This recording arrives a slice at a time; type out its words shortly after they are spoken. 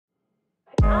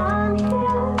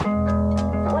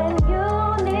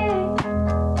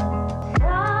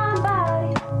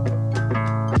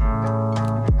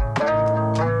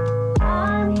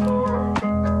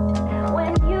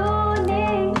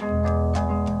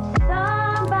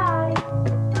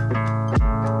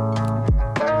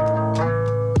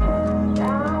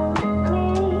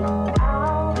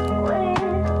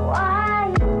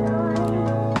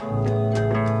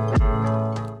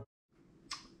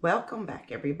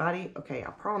everybody. Okay, I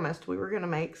promised we were going to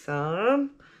make some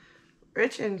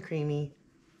rich and creamy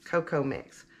cocoa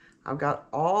mix. I've got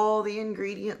all the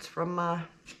ingredients from my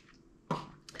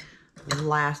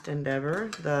last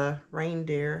endeavor, the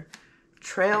reindeer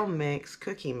trail mix,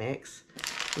 cookie mix,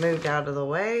 moved out of the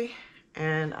way.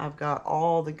 And I've got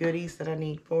all the goodies that I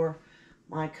need for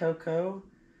my cocoa.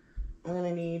 I'm going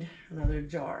to need another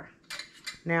jar.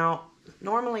 Now,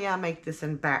 normally I make this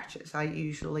in batches. I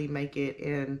usually make it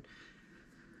in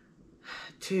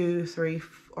 2, 3,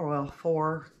 or well,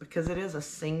 4, because it is a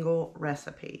single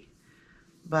recipe.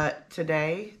 But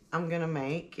today I'm gonna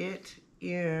make it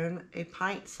in a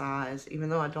pint size, even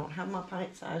though I don't have my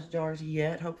pint size jars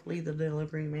yet. Hopefully the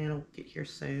delivery man will get here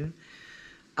soon.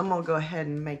 I'm gonna go ahead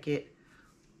and make it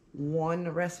one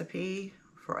recipe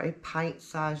for a pint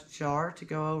size jar to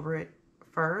go over it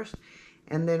first,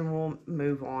 and then we'll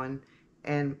move on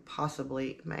and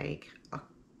possibly make a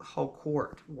whole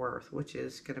quart worth, which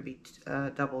is going to be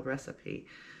a double recipe.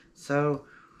 So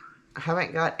I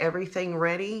haven't got everything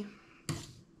ready,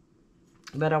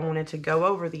 but I wanted to go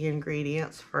over the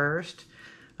ingredients first.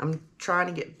 I'm trying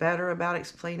to get better about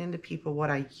explaining to people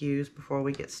what I use before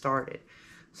we get started.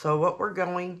 So what we're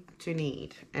going to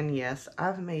need, and yes,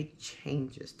 I've made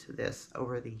changes to this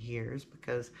over the years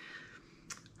because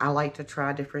I like to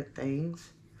try different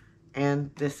things,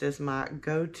 and this is my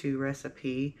go-to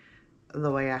recipe the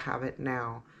way I have it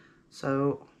now.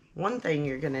 So one thing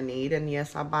you're going to need, and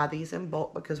yes, I buy these in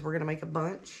bulk because we're going to make a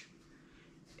bunch,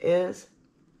 is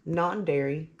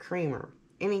non-dairy creamer.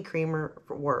 Any creamer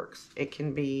works. It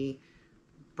can be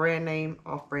brand name,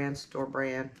 off-brand, store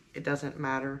brand. It doesn't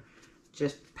matter.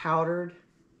 Just powdered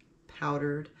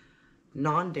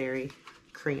non-dairy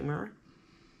creamer.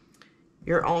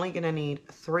 You're only going to need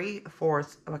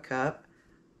 3/4 of a cup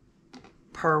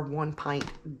per 1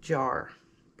 pint jar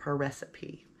per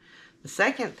recipe. The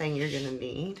second thing you're going to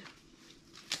need,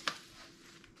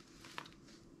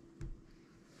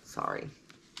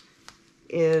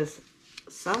 is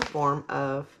some form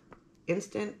of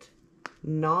instant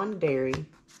non-dairy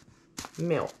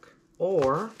milk,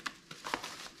 or,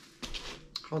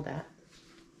 hold that,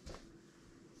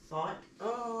 thought,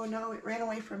 oh no, it ran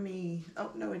away from me.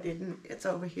 Oh no, it didn't. It's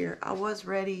over here. I was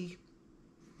ready.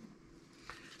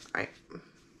 All right.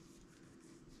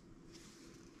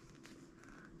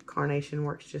 Carnation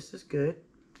works just as good.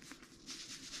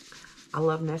 I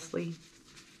love Nestle.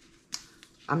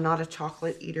 I'm not a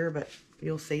chocolate eater, but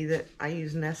you'll see that I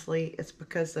use Nestle. It's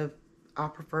because of, I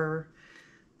prefer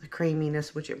the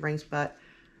creaminess which it brings, but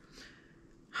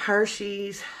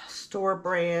Hershey's, store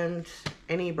brand,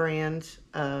 any brand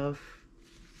of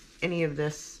any of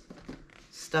this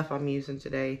stuff I'm using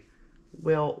today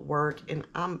will work, and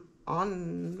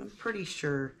I'm pretty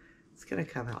sure it's gonna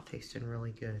come out tasting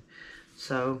really good.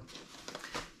 So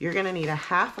you're gonna need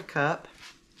 1/2 cup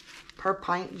per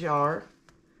pint jar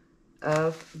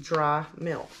of dry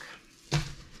milk.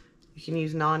 You can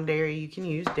use non-dairy, you can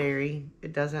use dairy,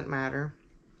 it doesn't matter.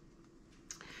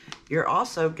 You're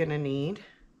also gonna need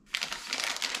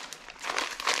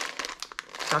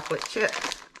chocolate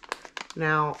chips.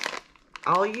 Now,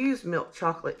 I'll use milk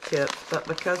chocolate chips, but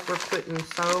because we're putting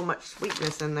so much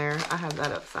sweetness in there, I have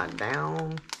that upside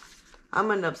down. I'm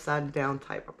an upside down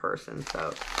type of person,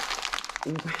 so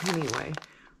anyway,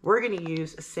 we're going to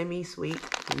use semi-sweet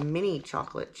mini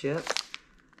chocolate chips.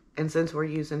 And since we're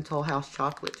using Toll House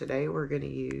chocolate today, we're going to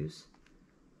use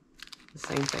the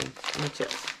same thing in the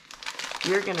chips.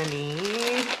 You're going to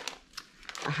need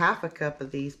 1/2 cup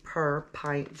of these per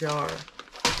pint jar.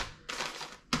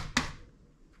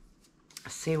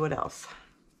 Let's see what else.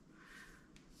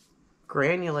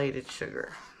 Granulated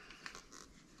sugar.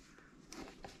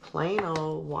 Plain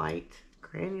old white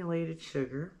granulated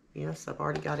sugar. Yes, I've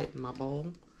already got it in my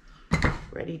bowl,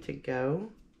 ready to go.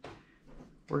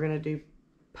 We're going to do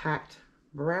packed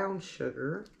brown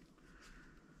sugar.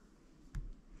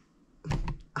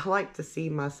 I like to see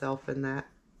myself in that,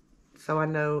 so I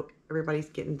know everybody's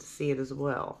getting to see it as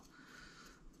well.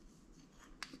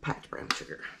 Packed brown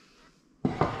sugar.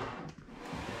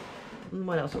 And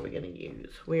what else are we going to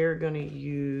use? We're going to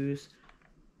use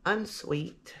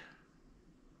unsweetened.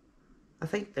 I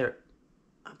think they're,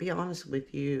 I'll be honest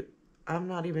with you, I'm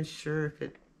not even sure if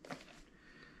it,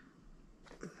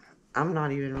 I'm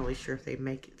not even really sure if they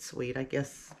make it sweet. I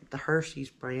guess the Hershey's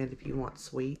brand if you want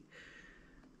sweet.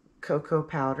 Cocoa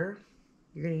powder.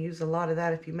 You're going to use a lot of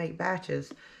that if you make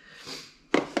batches.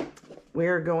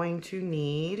 We're going to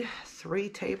need 3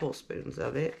 tablespoons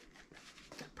of it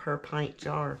per pint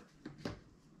jar.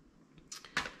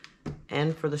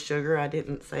 And for the sugar, I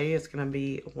didn't say, it's going to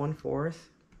be 1/4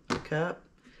 cup.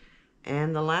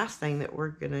 And the last thing that we're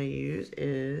going to use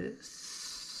is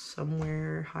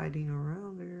somewhere hiding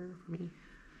around there for me.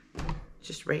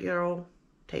 Just regular old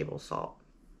table salt.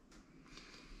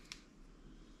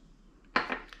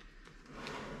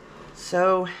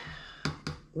 So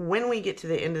when we get to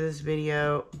the end of this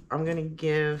video, I'm gonna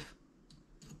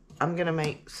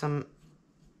make some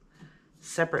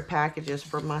separate packages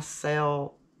for my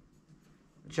sale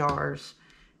jars,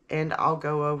 and I'll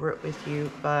go over it with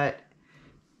you. But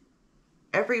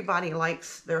everybody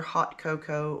likes their hot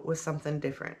cocoa with something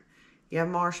different. You have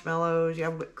marshmallows, you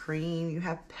have whipped cream, you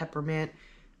have peppermint.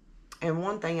 And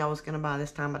one thing I was going to buy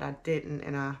this time, but I didn't,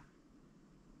 and I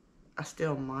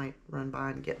still might run by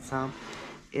and get some,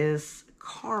 is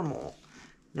caramel.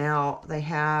 Now, they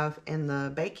have in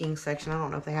the baking section, I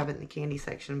don't know if they have it in the candy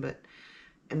section, but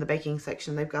in the baking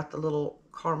section, they've got the little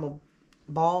caramel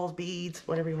balls, beads,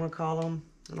 whatever you want to call them.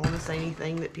 I don't want to say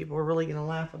anything that people are really going to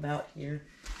laugh about here.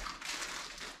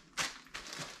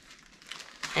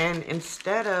 And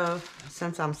instead of,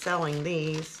 since I'm selling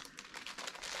these,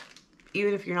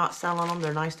 even if you're not selling them,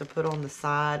 they're nice to put on the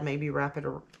side. Maybe wrap it,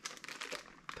 or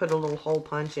put a little hole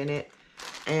punch in it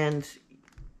and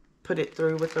put it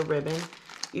through with a ribbon.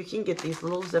 You can get these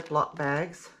little Ziploc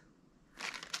bags.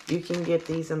 You can get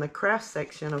these in the craft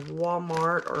section of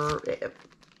Walmart, or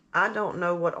I don't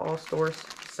know what all stores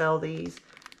sell these.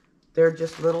 They're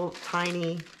just little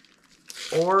tiny,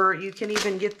 or you can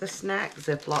even get the snack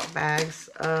Ziploc bags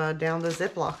down the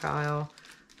Ziploc aisle.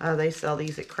 They sell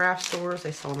these at craft stores.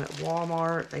 They sell them at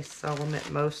Walmart. They sell them at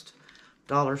most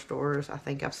dollar stores. I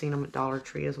think I've seen them at Dollar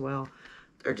Tree as well.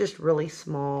 They're just really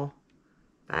small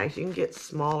bags. You can get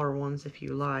smaller ones if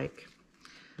you like.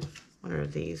 What are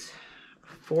these?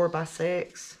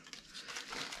 4x6.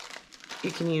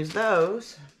 You can use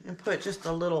those and put just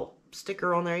a little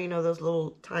sticker on there. You know, those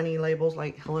little tiny labels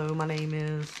like, hello, my name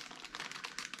is.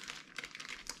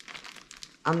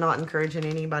 I'm not encouraging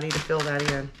anybody to fill that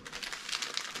in.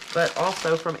 But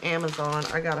also from Amazon,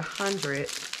 I got 100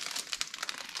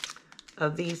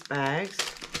 of these bags.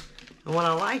 And what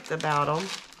I liked about them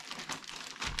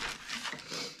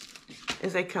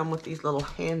is they come with these little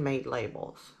handmade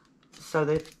labels so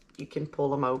that you can pull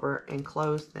them over and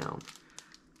close them.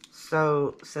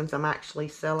 So since I'm actually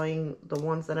selling the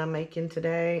ones that I'm making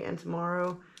today and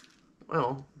tomorrow,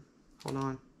 well, hold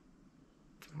on,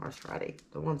 tomorrow's Friday,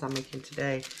 the ones I'm making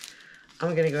today,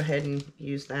 I'm going to go ahead and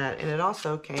use that. And it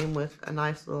also came with a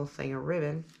nice little thing of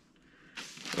ribbon.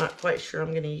 I'm not quite sure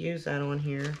I'm going to use that on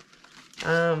here.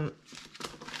 Let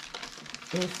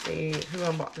me see who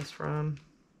I bought this from.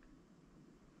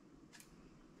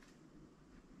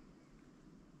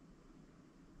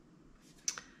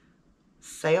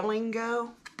 Sailing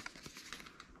Go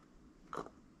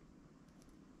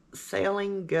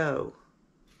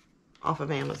off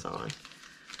of Amazon.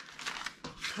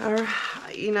 Or,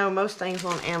 you know, most things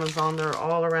on Amazon, they're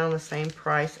all around the same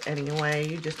price anyway.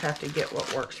 You just have to get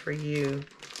what works for you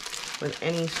with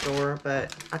any store.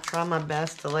 But I try my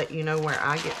best to let you know where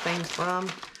I get things from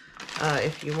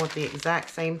if you want the exact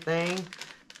same thing.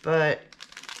 But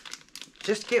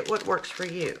just get what works for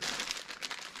you.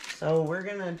 So we're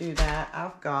going to do that.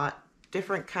 I've got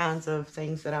different kinds of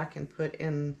things that I can put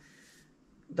in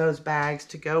those bags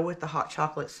to go with the hot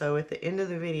chocolate. So at the end of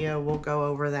the video, we'll go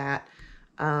over that.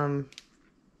 So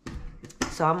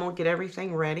I'm going to get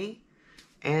everything ready,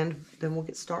 and then we'll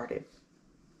get started.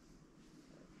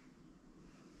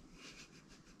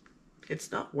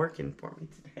 It's not working for me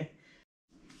today.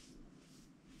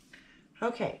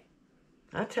 Okay.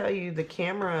 I tell you, the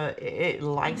camera, it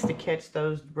likes to catch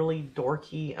those really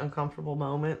dorky, uncomfortable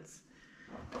moments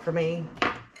for me.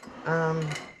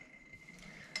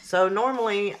 So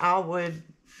normally I would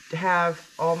have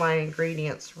all my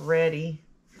ingredients ready,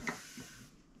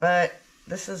 but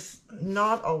this is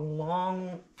not a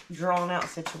long, drawn-out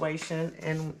situation,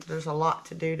 and there's a lot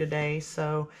to do today,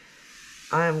 so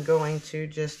I'm going to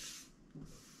just...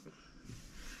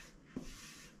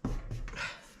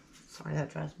 Sorry, that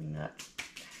drives me nuts.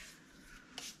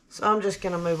 So I'm just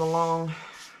going to move along.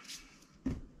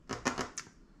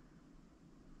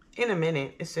 In a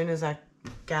minute, as soon as I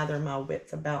gather my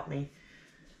wits about me.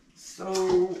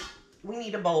 So we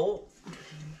need a bowl.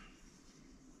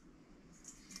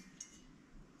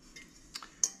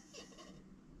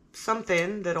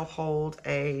 Something that'll hold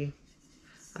a,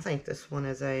 I think this one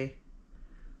is a,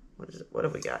 what is it? What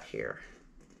have we got here?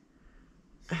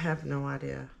 I have no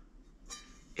idea.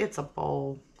 It's a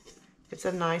bowl. It's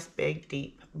a nice, big,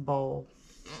 deep bowl.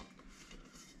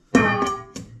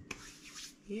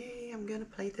 Yay, I'm gonna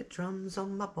play the drums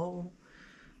on my bowl.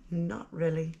 Not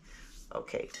really.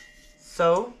 Okay,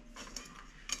 so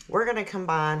we're gonna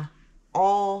combine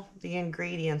all the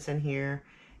ingredients in here,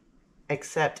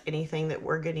 except anything that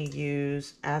we're going to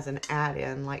use as an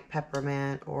add-in, like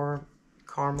peppermint or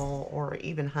caramel or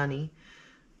even honey.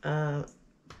 We're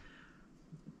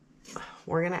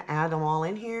going to add them all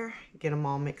in here, get them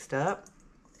all mixed up,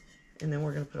 and then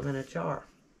we're going to put them in a jar.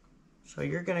 So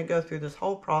you're going to go through this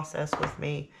whole process with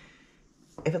me.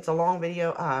 If it's a long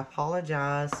video, I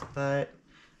apologize, but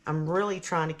I'm really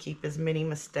trying to keep as many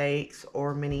mistakes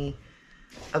or many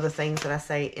of the things that I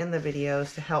say in the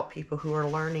videos to help people who are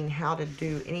learning how to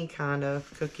do any kind of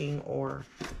cooking or,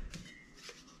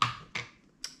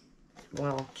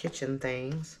 well, kitchen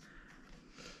things.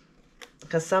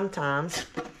 Because sometimes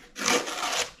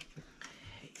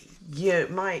you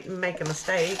might make a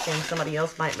mistake and somebody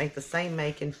else might make the same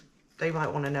make and they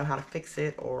might want to know how to fix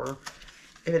it, or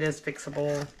if it is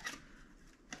fixable.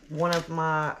 One of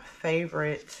my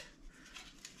favorite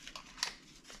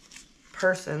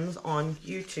persons on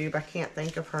YouTube, I can't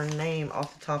think of her name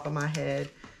off the top of my head.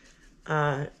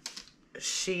 I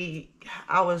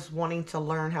was wanting to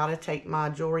learn how to take my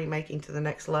jewelry making to the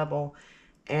next level,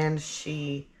 and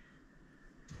she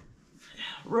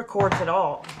records it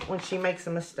all. When she makes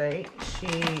a mistake,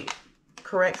 she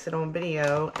corrects it on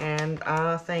video, and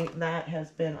I think that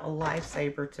has been a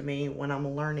lifesaver to me when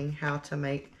I'm learning how to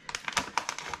make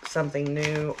something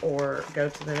new or go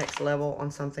to the next level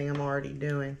on something I'm already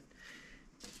doing.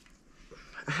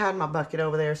 I had my bucket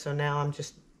over there, so now I'm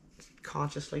just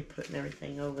consciously putting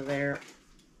everything over there.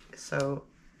 So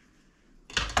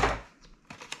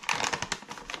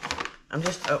I'm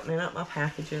just opening up my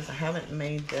packages. I haven't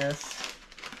made this.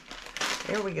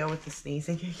 There we go with the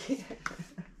sneezing again.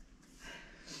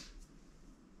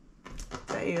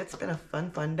 Tell you, it's been a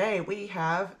fun day. We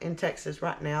have in Texas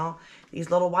right now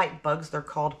these little white bugs. They're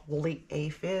called woolly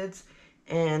aphids,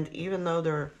 and even though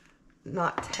they're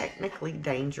not technically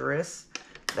dangerous,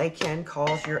 they can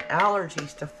cause your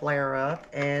allergies to flare up.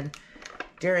 And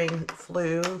during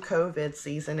flu, COVID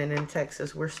season, and in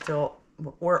Texas, we're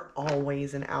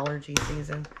always in allergy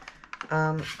season.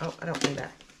 Oh, I don't need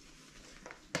that.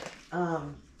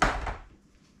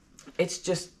 It's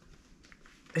just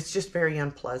very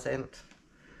unpleasant.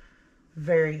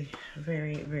 Very,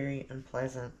 very, very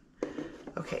unpleasant.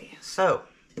 Okay, so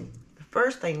the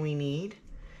first thing we need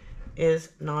is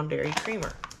non-dairy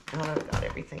creamer. Now that I've got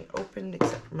everything opened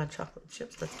except for my chocolate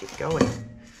chips, let's get going.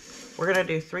 We're going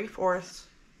to do 3/4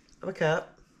 of a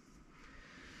cup.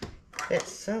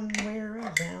 It's somewhere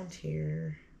around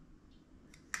here.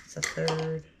 It's a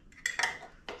third.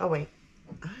 Oh, wait.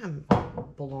 I'm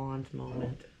blonde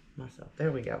moment myself.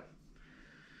 There we go.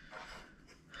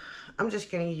 I'm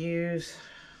just going to use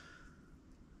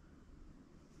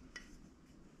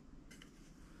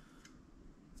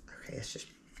okay, it's just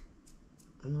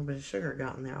a little bit of sugar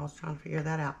got in there. I was trying to figure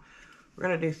that out. We're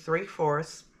going to do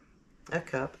 3/4 a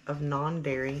cup of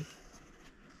non-dairy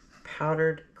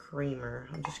powdered creamer.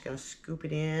 I'm just going to scoop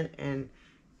it in, and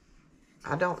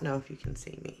I don't know if you can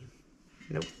see me.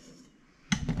 Nope.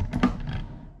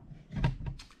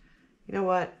 You know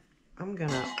what? I'm going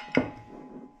to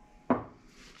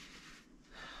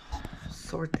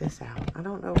sort this out. I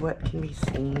don't know what can be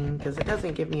seen because it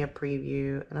doesn't give me a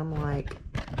preview, and I'm like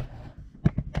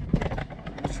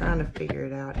trying to figure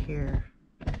it out here.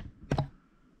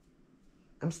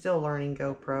 I'm still learning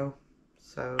GoPro,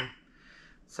 so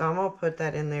I'm gonna put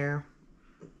that in there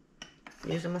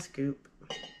using my scoop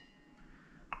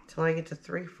till I get to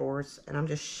 3/4, and I'm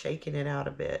just shaking it out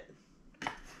a bit.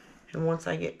 And once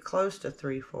I get close to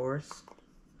 3/4,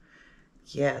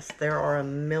 yes, there are a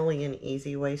million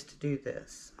easy ways to do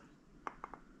this,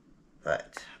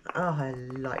 but I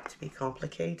like to be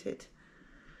complicated.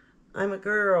 I'm a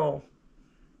girl.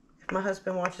 If my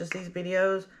husband watches these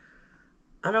videos,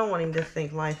 I don't want him to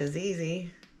think life is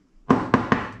easy.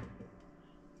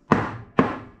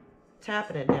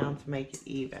 Tapping it down to make it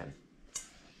even.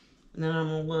 And then I'm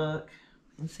going to look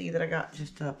and see that I got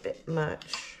just a bit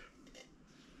much.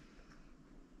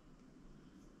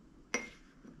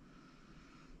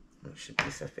 That should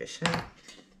be sufficient.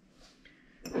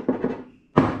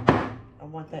 I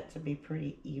want that to be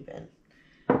pretty even.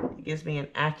 It gives me an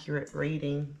accurate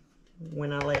reading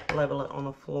when I level it on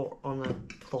the floor.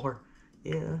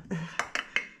 Yeah.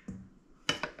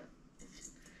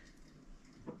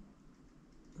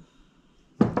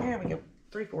 There we go.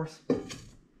 3/4.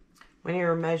 When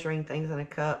you're measuring things in a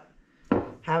cup,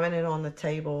 having it on the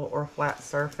table or a flat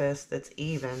surface that's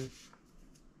even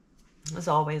is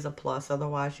always a plus.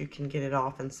 Otherwise, you can get it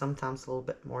off, and sometimes a little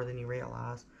bit more than you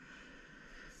realize.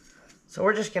 So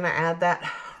we're just going to add that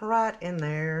right in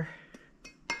there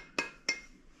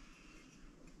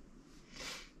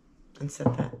and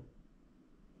set that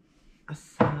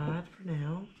aside for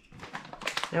now.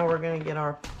 Now we're going to get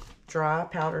our dry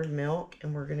powdered milk,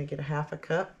 and we're going to get a 1/2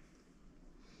 cup.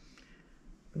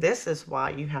 This is why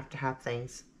you have to have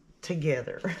things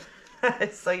together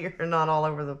so you're not all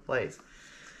over the place.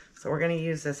 So we're going to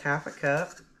use this 1/2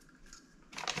 cup.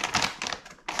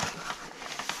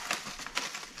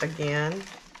 Again,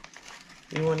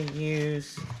 you want to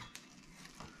use,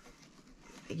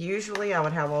 usually I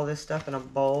would have all this stuff in a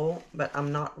bowl, but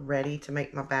I'm not ready to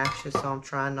make my batches, so I'm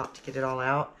trying not to get it all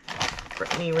out. For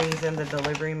any reason the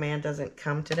delivery man doesn't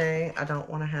come today, I don't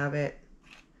want to have it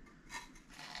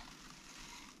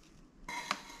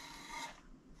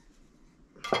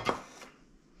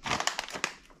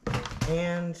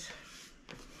and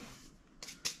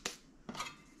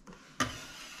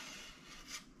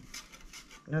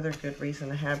another good reason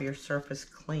to have your surface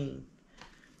clean.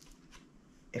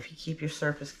 If you keep your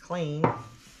surface clean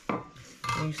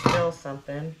and you spill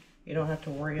something, you don't have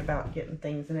to worry about getting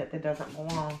things in it that doesn't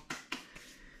belong.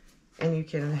 And you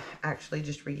can actually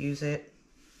just reuse it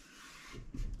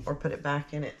or put it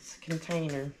back in its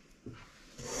container.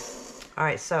 All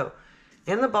right, so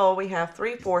in the bowl we have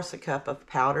 3/4 cup of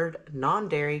powdered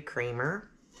non-dairy creamer.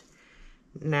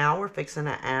 Now we're fixing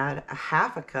to add a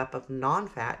 1/2 cup of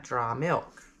non-fat dry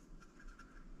milk.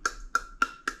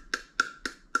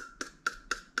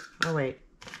 Oh wait,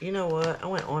 you know what? I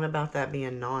went on about that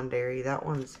being non-dairy. That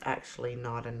one's actually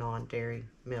not a non-dairy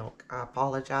milk. I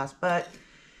apologize, but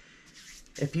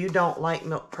if you don't like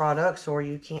milk products or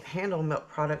you can't handle milk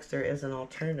products, there is an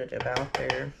alternative out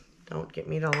there. Don't get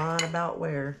me to lie about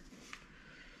where.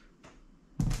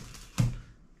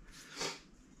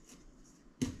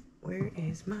 Where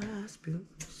is my spoon?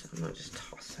 So I'm going to just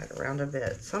toss that around a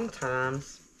bit.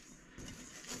 Sometimes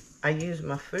I use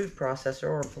my food processor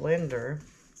or blender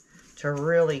to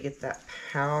really get that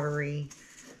powdery.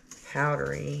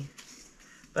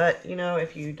 But, you know,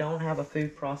 if you don't have a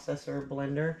food processor or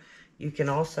blender, you can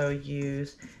also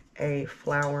use a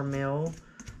flour mill.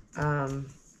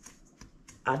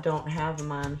 I don't have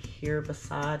mine here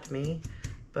beside me,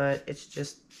 but it's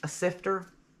just a sifter,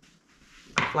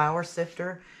 a flour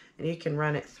sifter, and you can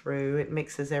run it through. It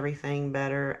mixes everything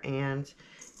better, and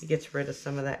it gets rid of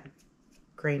some of that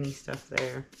grainy stuff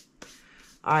there.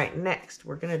 All right, next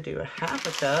we're going to do a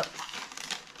 1/2 cup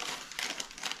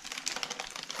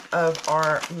of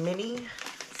our mini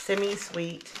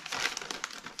semi-sweet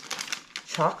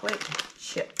chocolate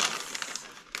chips.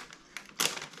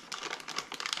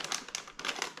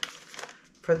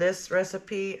 For this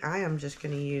recipe, I am just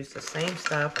going to use the same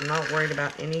stuff. I'm not worried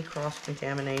about any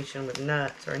cross-contamination with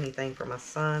nuts or anything for my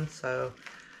son, so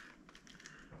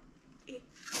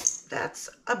that's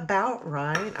about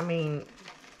right. I mean,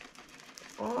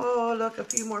 oh, look, a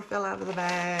few more fell out of the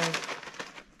bag.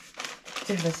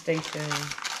 Devastation.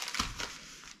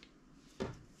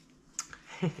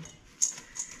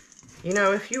 You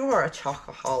know, if you are a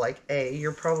chocoholic, A,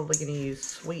 you're probably going to use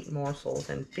sweet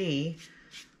morsels, and B,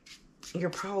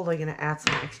 you're probably going to add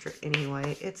some extra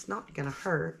anyway. It's not going to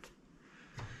hurt.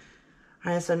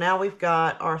 All right, so now we've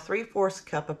got our 3/4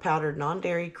 cup of powdered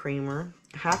non-dairy creamer,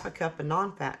 1/2 cup of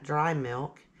non-fat dry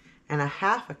milk, and a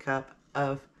 1/2 cup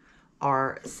of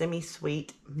our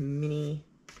semi-sweet mini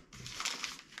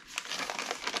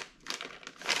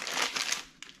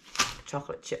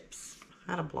chocolate chips.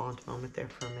 I had a blonde moment there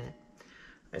for a minute.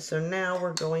 All right, so now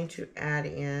we're going to add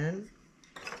in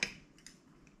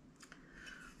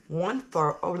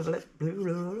 1/4, oh,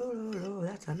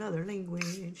 that's another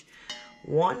language.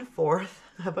 1/4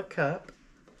 of a cup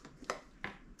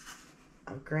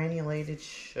of granulated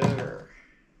sugar.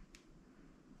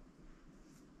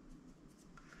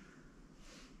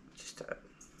 Just a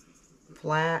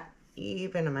flat,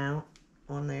 even amount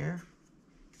on there.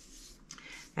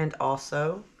 And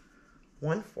also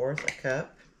 1/4 a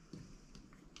cup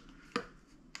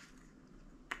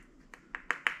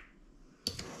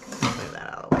move that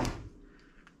out of the way,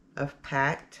 of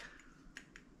packed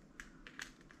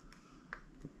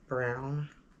brown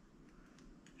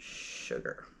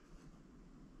sugar. I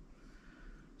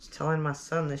was telling my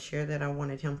son this year that I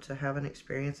wanted him to have an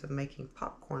experience of making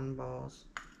popcorn balls.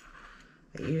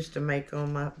 I used to make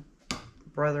them, my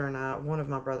brother and I, one of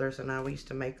my brothers and I, we used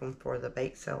to make them for the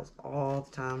bake sales all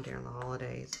the time during the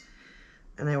holidays.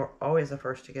 And they were always the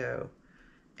first to go.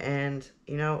 And,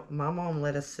 you know, my mom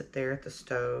let us sit there at the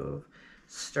stove,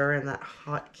 stirring that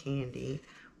hot candy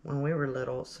when we were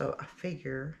little. So I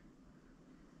figure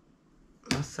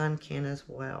my son can as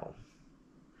well.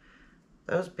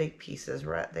 Those big pieces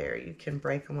right there, you can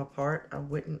break them apart. I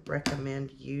wouldn't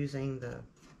recommend using the,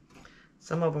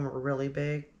 some of them are really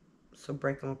big, so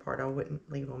break them apart. I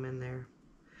wouldn't leave them in there.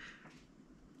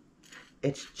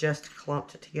 It's just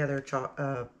clumped together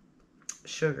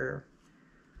sugar.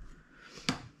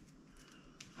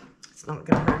 It's not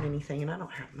going to hurt anything, and I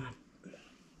don't have my...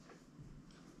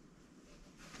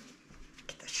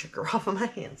 Get the sugar off of my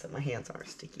hands so my hands aren't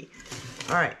sticky.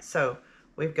 All right, so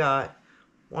we've got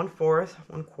 1/4,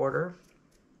 1/4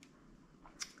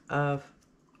 of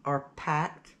our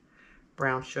packed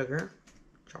brown sugar.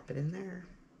 Drop it in there.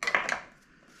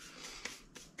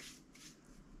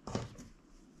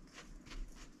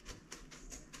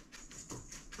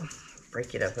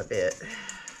 Break it up a bit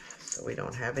so we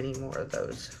don't have any more of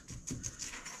those.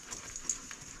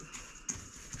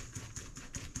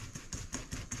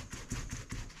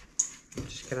 I'm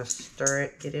just gonna stir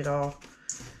it, get it all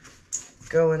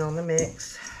going on the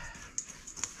mix.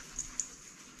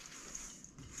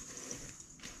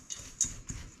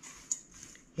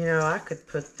 You know, I could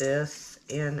put this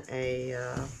in a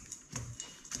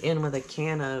with a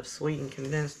can of sweetened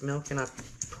condensed milk, and I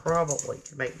probably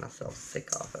could make myself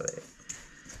sick off of it.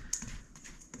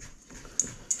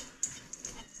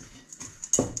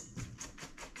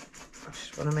 I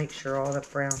just want to make sure all the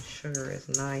brown sugar is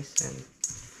nice and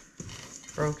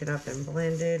broken up and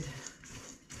blended.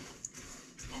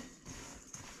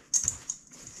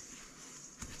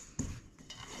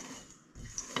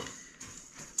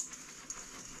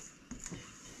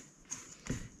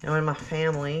 Now in my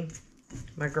family,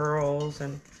 my girls,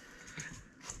 and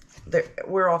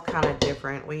we're all kind of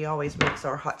different. We always mix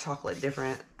our hot chocolate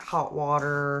different. Hot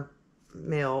water,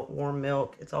 milk, warm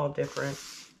milk, it's all different.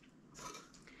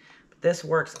 But this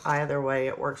works either way.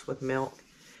 It works with milk.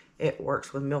 It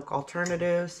works with milk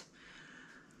alternatives.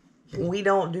 We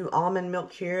don't do almond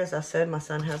milk here. As I said, my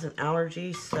son has an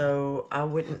allergy, so I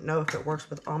wouldn't know if it works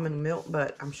with almond milk,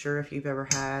 but I'm sure if you've ever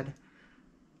had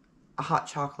a hot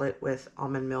chocolate with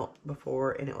almond milk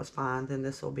before and it was fine, then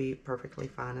this will be perfectly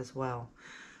fine as well.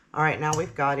 All right, now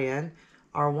we've got in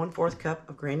our 1/4 cup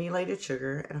of granulated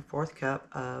sugar and a 1/4 cup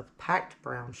of packed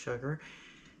brown sugar.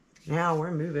 Now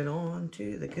we're moving on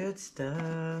to the good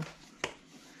stuff.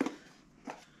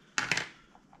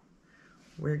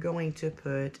 We're going to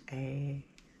put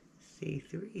see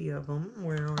 3 of them.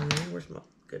 Where are they? Where's my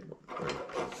good one?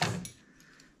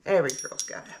 Every girl's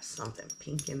got to have something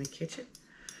pink in the kitchen.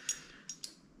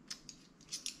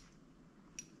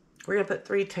 We're going to put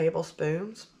 3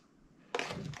 tablespoons.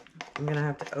 I'm going to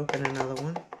have to open another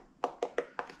one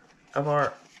of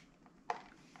our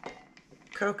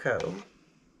cocoa.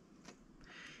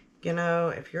 You know,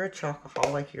 if you're a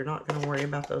chocoholic, you're not going to worry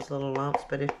about those little lumps,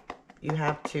 but if you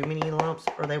have too many lumps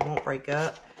or they won't break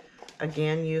up,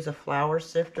 again, use a flour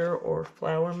sifter or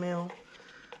flour mill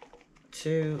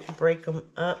to break them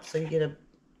up so you get a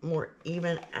more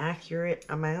even, accurate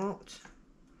amount.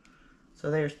 So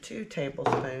there's 2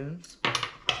 tablespoons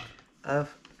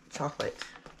of chocolate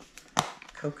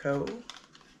cocoa,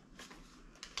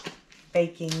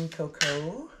 baking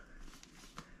cocoa.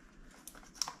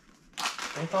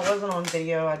 If I wasn't on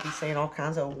video, I'd be saying all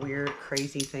kinds of weird,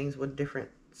 crazy things with different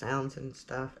sounds and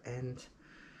stuff. And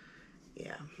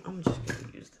yeah, I'm just going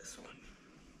to use this one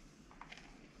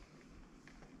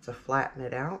to flatten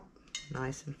it out,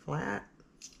 nice and flat.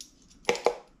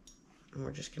 And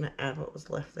we're just going to add what was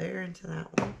left there into that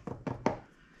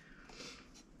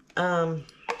one.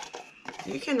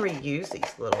 You can reuse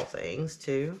these little things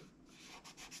too,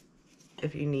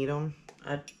 if you need them.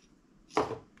 I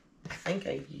think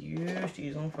I used to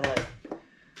use them for like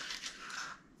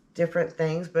different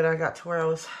things, but I got to where I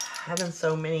was having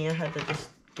so many, I had to just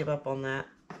give up on that.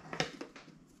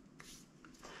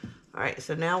 Alright,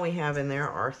 so now we have in there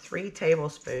our 3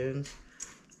 tablespoons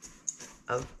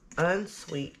of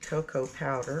unsweetened cocoa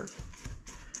powder.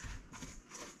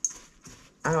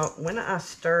 When I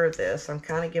stir this, I'm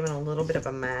kind of giving a little bit of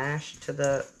a mash to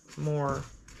the more,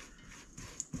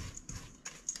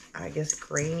 I guess,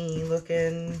 grainy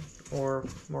looking or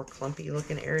more clumpy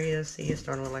looking areas. See, it's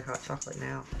starting to look like hot chocolate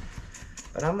now.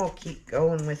 But I'm going to keep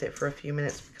going with it for a few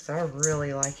minutes because I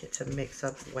really like it to mix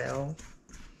up well.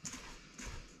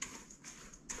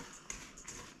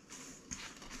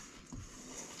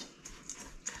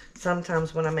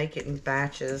 Sometimes when I make it in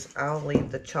batches, I'll leave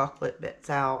the chocolate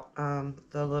bits out,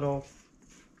 the little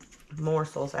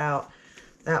morsels out.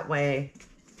 That way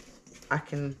I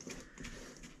can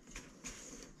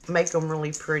make them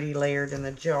really pretty layered in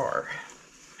the jar.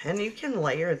 And you can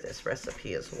layer this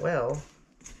recipe as well.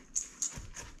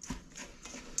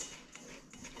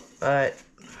 But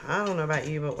I don't know about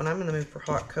you, but when I'm in the mood for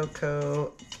hot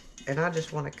cocoa and I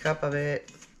just want a cup of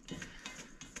it,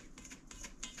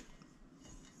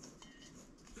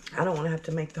 I don't want to have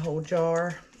to make the whole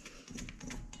jar.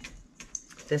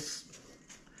 This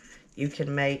you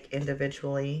can make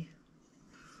individually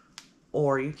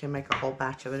or you can make a whole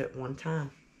batch of it at one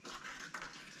time.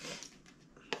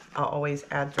 I'll always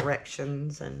add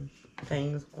directions and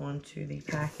things onto the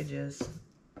packages,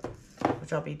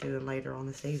 which I'll be doing later on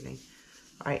this evening.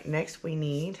 All right, next we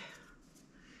need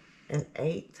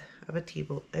 1/8 of a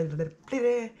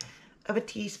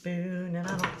teaspoon, and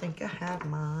I don't think I have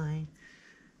mine.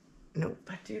 Nope,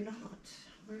 I do not.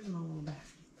 Where's my little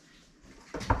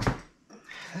basket?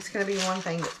 That's gonna be one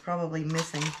thing that's probably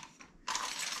missing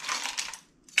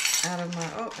out of my,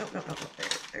 oh, no,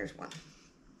 there's one.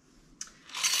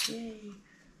 Yay.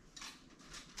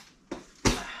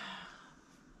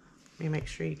 Let me make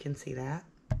sure you can see that.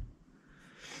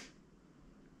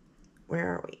 Where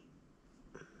are we?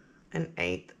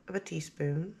 1/8 of a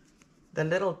teaspoon. The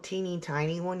little teeny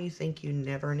tiny one you think you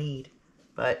never need,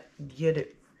 but you do.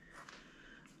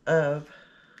 Of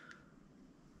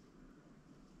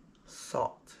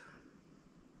salt.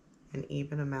 An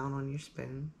even amount on your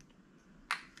spoon.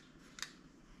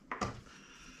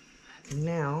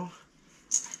 Now,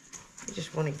 you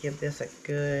just want to give this a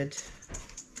good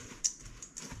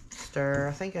stir.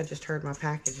 I think I just heard my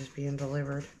package is being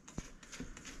delivered.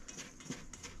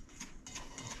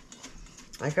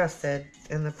 Like I said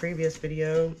in the previous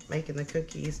video, making the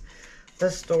cookies,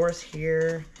 the stores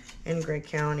here in Gray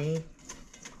County,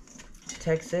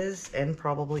 Texas, and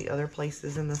probably other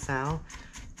places in the South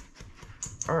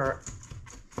are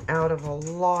out of a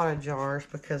lot of jars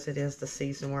because it is the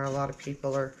season where a lot of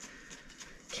people are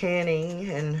canning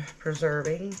and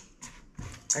preserving.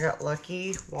 I got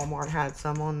lucky. Walmart had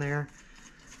some on there.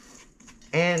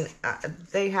 And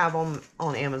they have them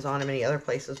on Amazon and many other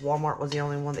places. Walmart was the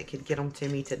only one that could get them to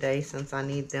me today since I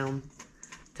need them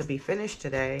to be finished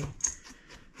today.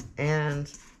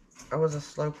 And I was a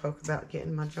slowpoke about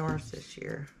getting my jars this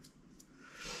year.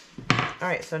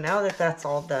 Alright, so now that that's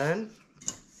all done,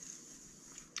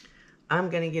 I'm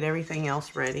going to get everything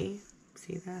else ready.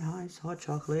 See that nice hot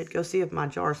chocolate? Go see if my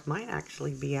jars might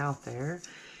actually be out there.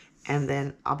 And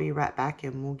then I'll be right back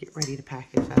and we'll get ready to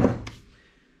package that up.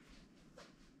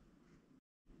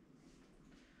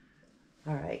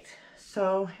 Alright,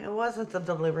 so it wasn't the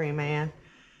delivery man.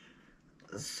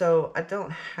 So I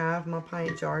don't have my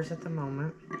pint jars at the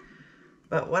moment.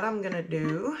 But what I'm going to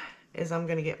do is I'm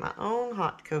going to get my own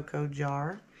hot cocoa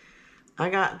jar. I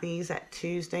got these at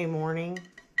Tuesday Morning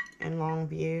in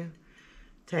Longview,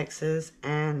 Texas,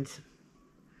 and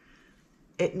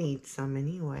it needs some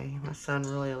anyway. My son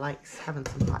really likes having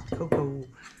some hot cocoa.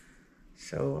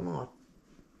 So I'm gonna,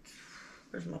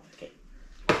 where's my bucket?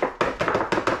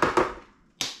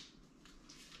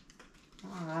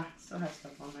 I still have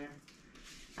stuff on there.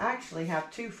 I actually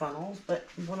have 2 funnels, but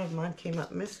one of mine came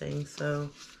up missing, so,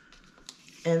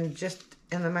 and just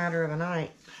in the matter of a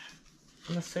night,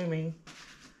 I'm assuming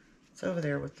it's over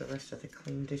there with the rest of the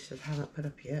clean dishes I haven't put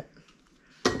up yet.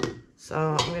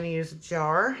 So I'm going to use a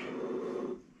jar.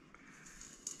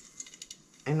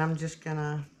 And I'm just going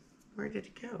to, where did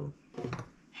it go?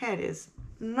 Head is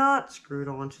not screwed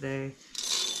on today.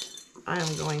 I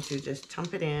am going to just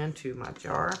dump it into my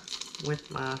jar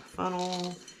with my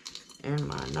funnel and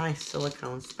my nice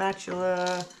silicone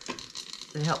spatula.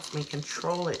 It helps me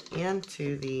control it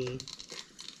into the,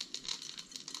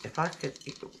 if I could,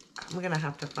 I'm going to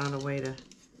have to find a way to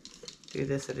do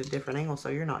this at a different angle so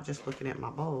you're not just looking at my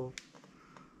bowl.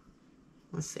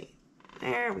 Let's see.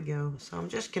 There we go. So I'm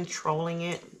just controlling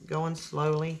it, going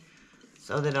slowly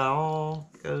so that it all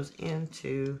goes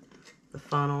into the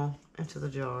funnel, into the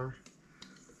jar.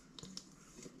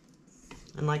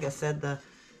 And like I said, the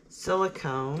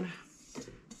silicone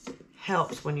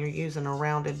helps when you're using a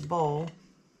rounded bowl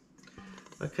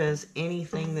because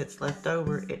anything that's left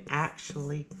over, it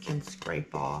actually can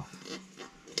scrape off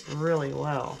really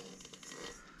well.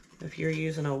 If you're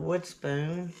using a wood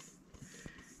spoon,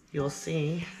 you'll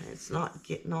see it's not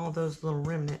getting all those little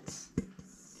remnants.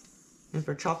 And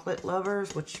for chocolate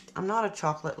lovers, which I'm not a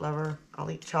chocolate lover, I'll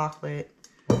eat chocolate,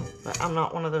 but I'm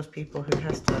not one of those people who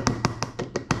has to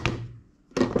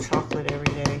chocolate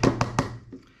every day.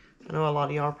 I know a lot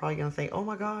of y'all are probably going to think, oh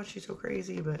my gosh, she's so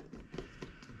crazy, but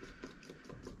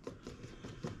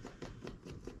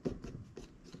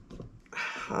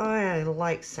I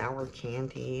like sour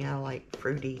candy. I like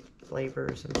fruity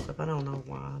flavors and stuff. I don't know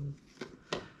why.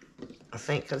 I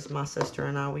think because my sister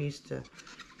and I, we used to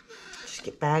just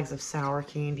get bags of sour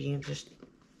candy and just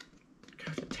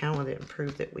go to town with it and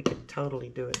prove that we could totally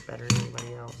do it better than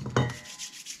anybody else.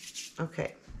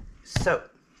 Okay, so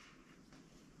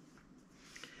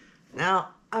now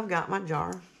I've got my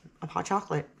jar of hot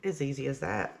chocolate. It's easy as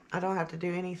that. I don't have to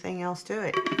do anything else to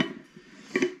it.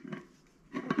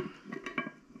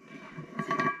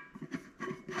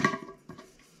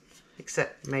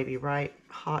 except maybe right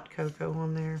hot cocoa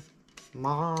on there.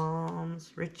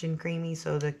 Mom's rich and creamy,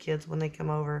 so the kids, when they come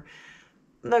over,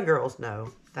 the girls know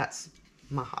that's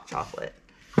my hot chocolate.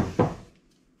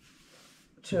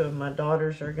 2 of my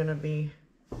daughters are gonna be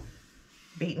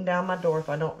beating down my door if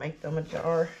I don't make them a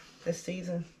jar this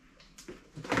season.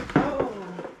 Oh,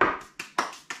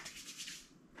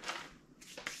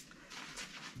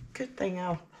 good thing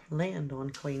I'll land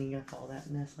on cleaning up all that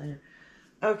mess later.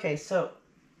 Okay, so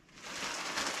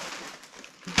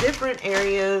different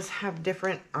areas have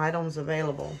different items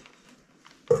available.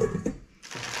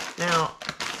 Now,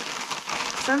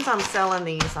 since I'm selling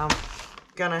these, I'm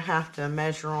gonna have to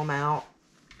measure them out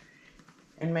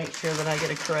and make sure that I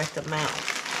get a correct amount.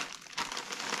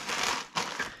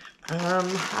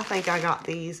 I think I got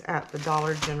these at the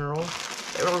Dollar General.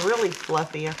 They were really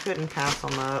fluffy. I couldn't pass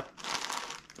them up.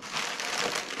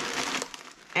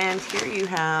 And here you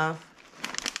have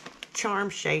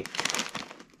charm-shaped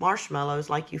marshmallows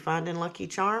like you find in Lucky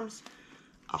Charms.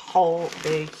 A whole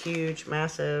big, huge,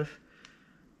 massive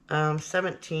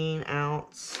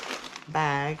 17-ounce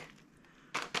bag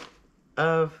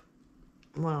of,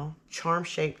 well,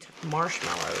 charm-shaped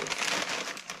marshmallows.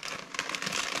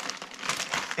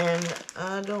 And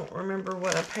I don't remember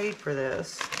what I paid for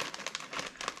this.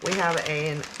 We have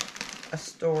a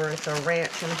store, it's a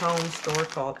ranch and home store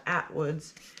called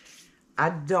Atwood's. I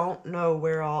don't know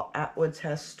where all Atwood's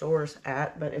has stores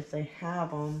at, but if they have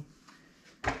them,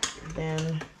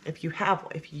 then if you have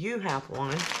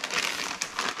one,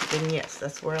 then yes,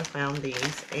 that's where I found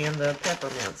these. And the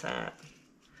peppermints at.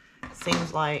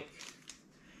 Seems like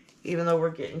even though we're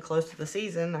getting close to the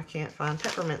season, I can't find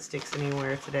peppermint sticks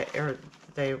anywhere today, or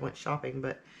the day I went shopping,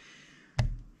 but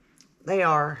they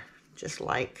are just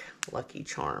like Lucky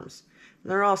Charms.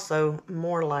 They're also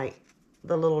more like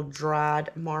the little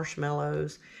dried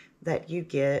marshmallows that you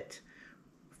get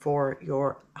for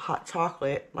your hot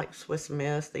chocolate, like Swiss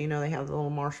Miss. You know, they have the little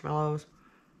marshmallows.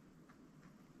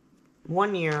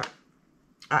 One year,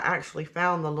 I actually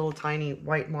found the little tiny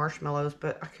white marshmallows,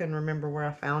 but I couldn't remember where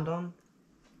I found them.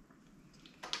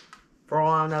 For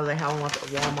all I know, they have them at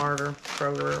Walmart or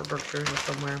Kroger or Berkshire's or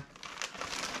somewhere.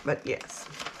 But yes,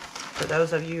 for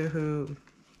those of you who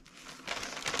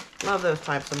love those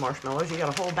types of marshmallows, you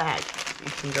got a whole bag you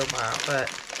can go buy. But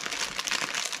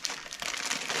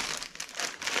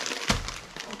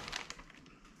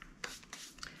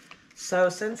so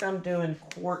since I'm doing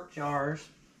quart jars,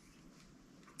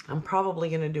 I'm probably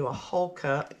going to do a whole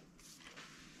cup.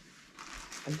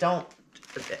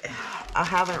 I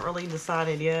haven't really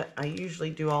decided yet. I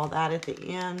usually do all that at the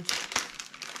end.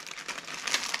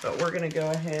 But we're going to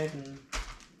go ahead and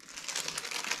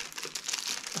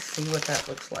see what that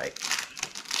looks like.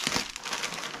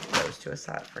 Put those to a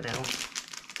side for now.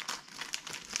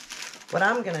 What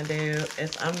I'm going to do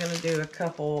is I'm going to do a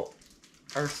couple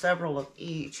or several of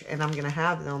each, and I'm going to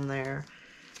have them there.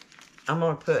 I'm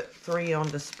going to put 3 on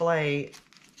display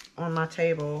on my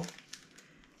table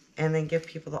and then give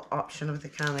people the option of the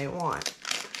kind they want.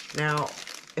 Now,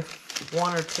 if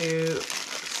 1 or 2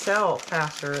 sell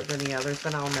faster than the others,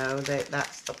 then I'll know that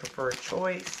that's the preferred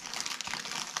choice.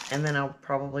 And then I'll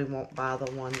probably won't buy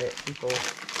the one that people...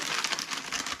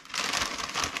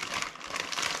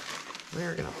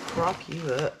 We're going to prop you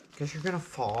up because you're going to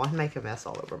fall and make a mess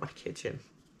all over my kitchen.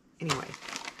 Anyway.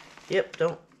 Yep,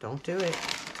 don't do it.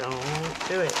 Don't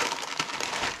do it.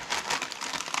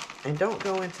 And don't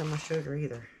go into my sugar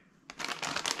either.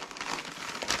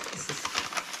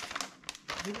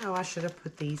 You know, I should have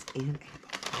put these in a bowl.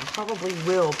 I probably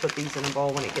will put these in a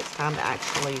bowl when it gets time to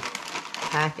actually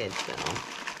package them.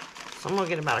 So I'm going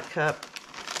to get about a cup.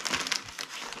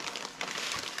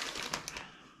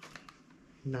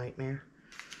 Nightmare.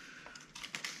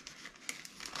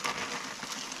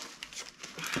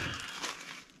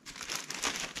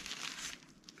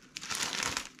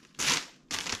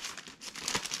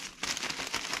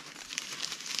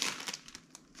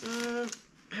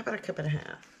 How about a cup and a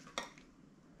half?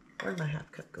 Where'd my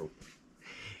half cup go?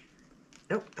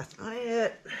 Nope, that's not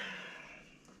it.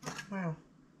 Wow.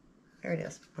 There it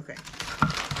is. Okay.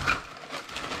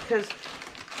 Because,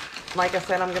 like I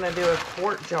said, I'm going to do a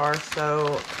quart jar,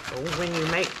 so when you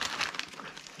make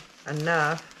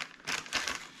enough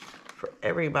for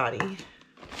everybody,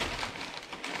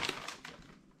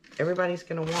 everybody's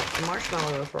going to want the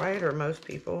marshmallows, right? Or most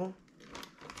people.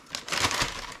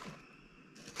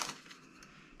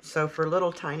 So for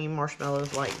little tiny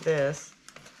marshmallows like this,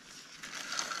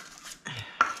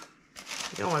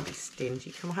 you don't want to be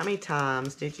stingy. Come on, how many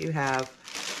times did you have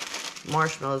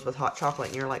marshmallows with hot chocolate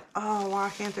and you're like, oh, why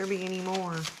can't there be any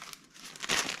more?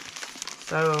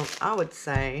 So I would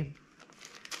say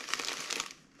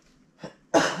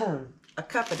a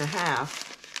cup and a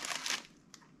half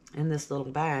in this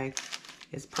little bag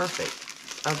is perfect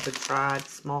of the dried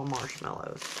small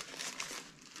marshmallows.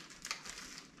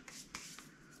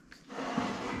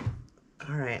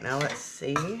 All right, now let's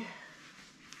see.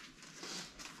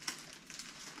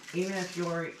 Even if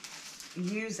you're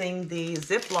using the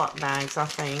Ziploc bags, I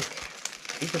think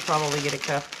you could probably get a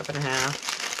cup and a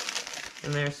half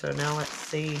in there. So now let's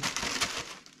see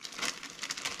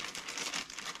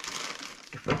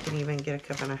if we can even get a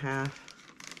cup and a half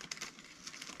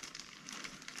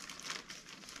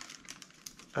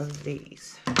of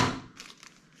these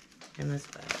in this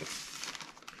bag.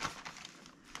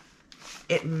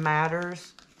 It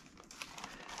matters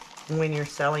when you're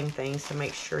selling things to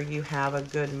make sure you have a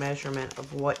good measurement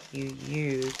of what you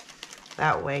use.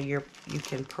 That way you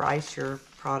can price your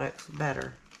products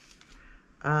better.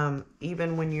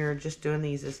 Even when you're just doing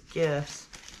these as gifts,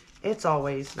 it's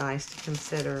always nice to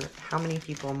consider how many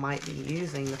people might be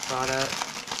using the product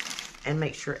and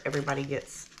make sure everybody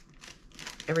gets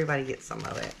some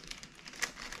of it.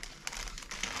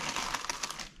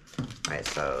 All right,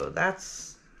 so that's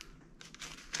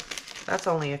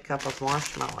only a cup of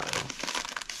marshmallow.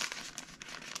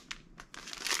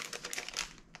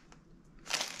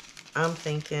 I'm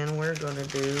thinking we're going to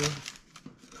do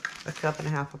a cup and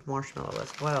a half of marshmallow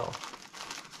as well.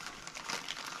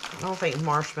 I don't think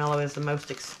marshmallow is the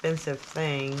most expensive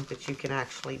thing that you can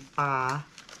actually buy.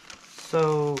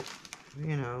 So,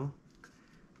 you know,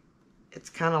 it's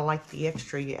kind of like the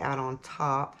extra you add on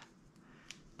top.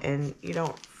 And you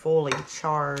don't fully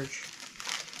charge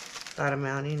that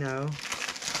amount, you know.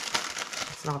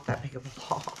 It's not that big of a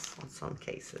loss on some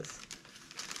cases.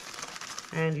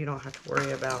 And you don't have to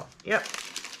worry about, yep,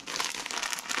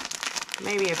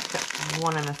 maybe a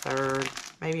 1 1/3,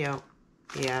 maybe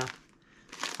yeah,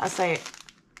 I say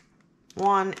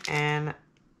 1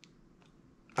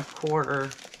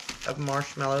 1/4 of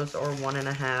marshmallows, or 1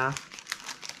 1/2.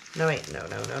 No, wait, no,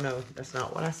 that's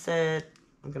not what I said.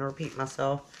 I'm gonna repeat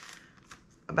myself.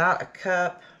 About a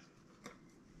cup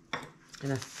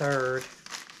and 1/3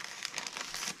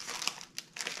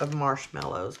 of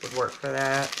marshmallows would work for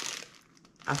that,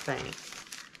 I think.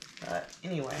 But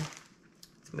anyway,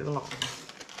 let's move along.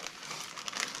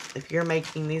 If you're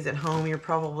making these at home, you're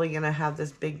probably going to have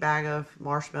this big bag of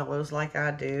marshmallows like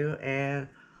I do. And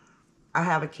I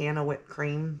have a can of whipped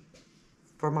cream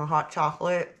for my hot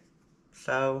chocolate.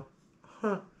 So,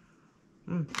 yeah,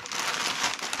 I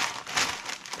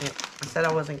said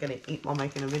I wasn't going to eat while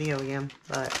making a video again,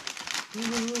 but...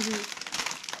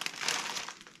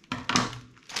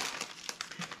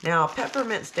 Now,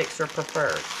 peppermint sticks are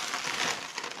preferred,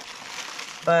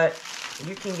 but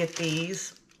you can get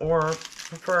these, or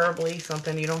preferably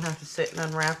something you don't have to sit and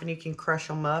unwrap, and you can crush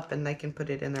them up and they can put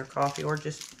it in their coffee, or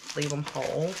just leave them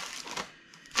whole.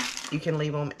 You can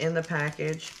leave them in the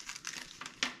package,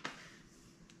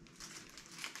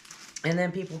 and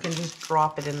then people can just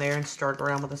drop it in there and stir it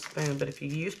around with a spoon. But if you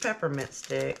use peppermint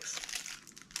sticks,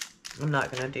 I'm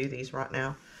not going to do these right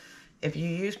now. If you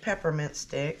use peppermint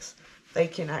sticks, they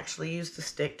can actually use the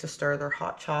stick to stir their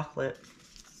hot chocolate.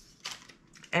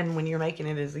 And when you're making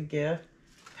it as a gift,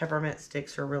 peppermint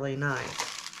sticks are really nice.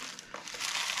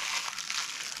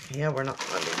 Yeah, we're not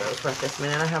going to do those right this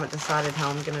minute. I haven't decided how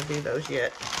I'm going to do those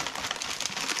yet.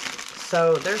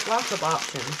 So there's lots of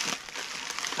options.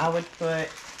 I would put,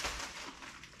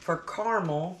 for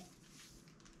caramel,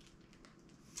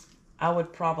 I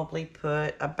would probably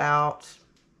put about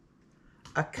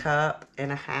a cup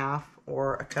and a half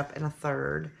or a cup and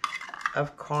 1/3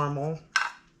 of caramel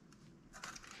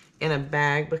in a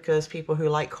bag, because people who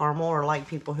like caramel, or like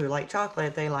people who like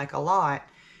chocolate, they like a lot.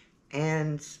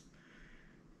 And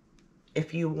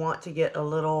if you want to get a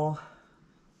little,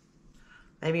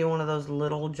 maybe one of those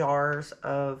little jars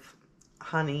of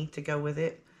honey to go with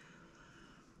it,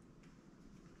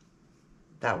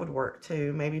 that would work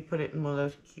too. Maybe put it in one of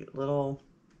those cute little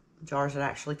jars that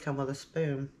actually come with a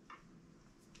spoon.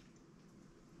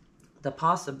 The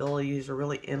possibilities are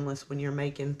really endless when you're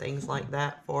making things like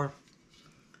that for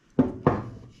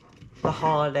the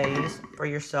holidays, for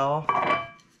yourself,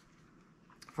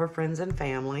 for friends and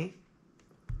family,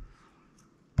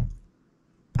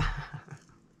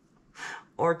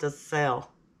 or to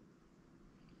sell.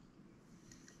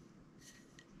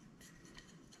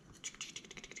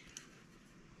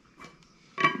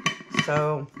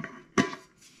 So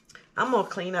I'm going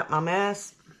to clean up my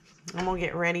mess. I'm going to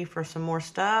get ready for some more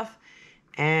stuff.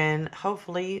 And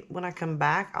hopefully when I come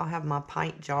back, I'll have my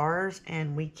pint jars,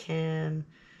 and we can,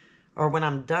 or when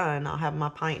I'm done, I'll have my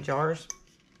pint jars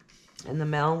in the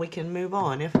mail and we can move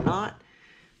on. If not,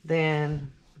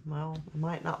 then well, I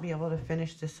might not be able to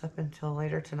finish this up until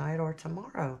later tonight or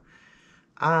tomorrow.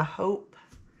 I hope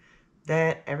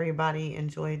that everybody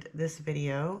enjoyed this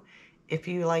video. If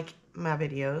you like my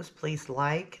videos, please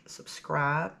like,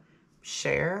 subscribe,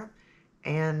 share,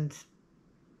 and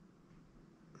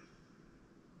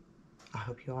I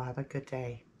hope you all have a good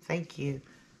day. Thank you.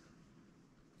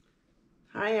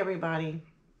 Hi, everybody.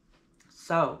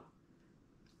 So,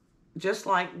 just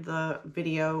like the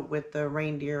video with the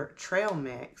reindeer trail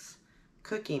mix,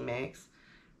 cookie mix,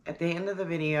 at the end of the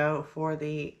video for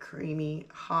the creamy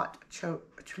hot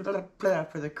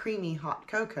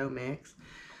cocoa mix,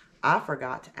 I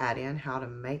forgot to add in how to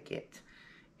make it.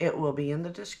 It will be in the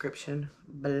description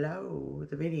below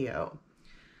the video.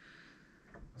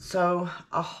 So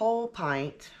a whole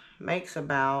pint makes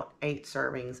about 8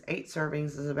 servings. 8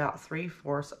 servings is about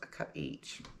 3/4 a cup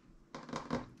each.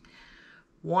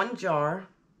 1 jar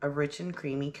of rich and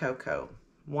creamy cocoa.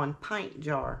 1 pint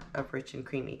jar of rich and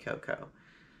creamy cocoa.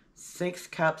 6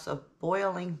 cups of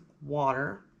boiling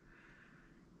water.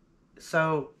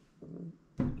 So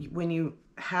when you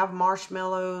have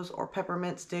marshmallows or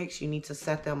peppermint sticks, you need to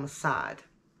set them aside.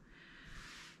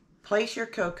 Place your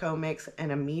cocoa mix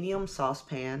in a medium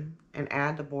saucepan and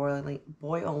add the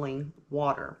boiling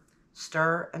water.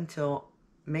 Stir until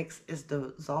mix is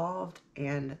dissolved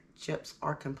and chips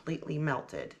are completely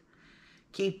melted.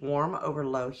 Keep warm over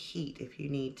low heat if you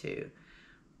need to.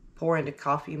 Pour into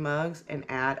coffee mugs and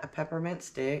add a peppermint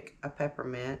stick, a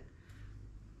peppermint,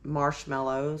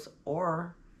 marshmallows,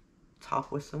 or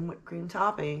top with some whipped cream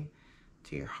topping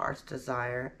to your heart's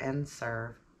desire and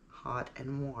serve hot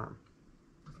and warm.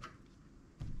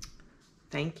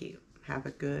 Thank you. Have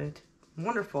a good,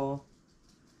 wonderful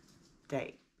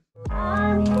day.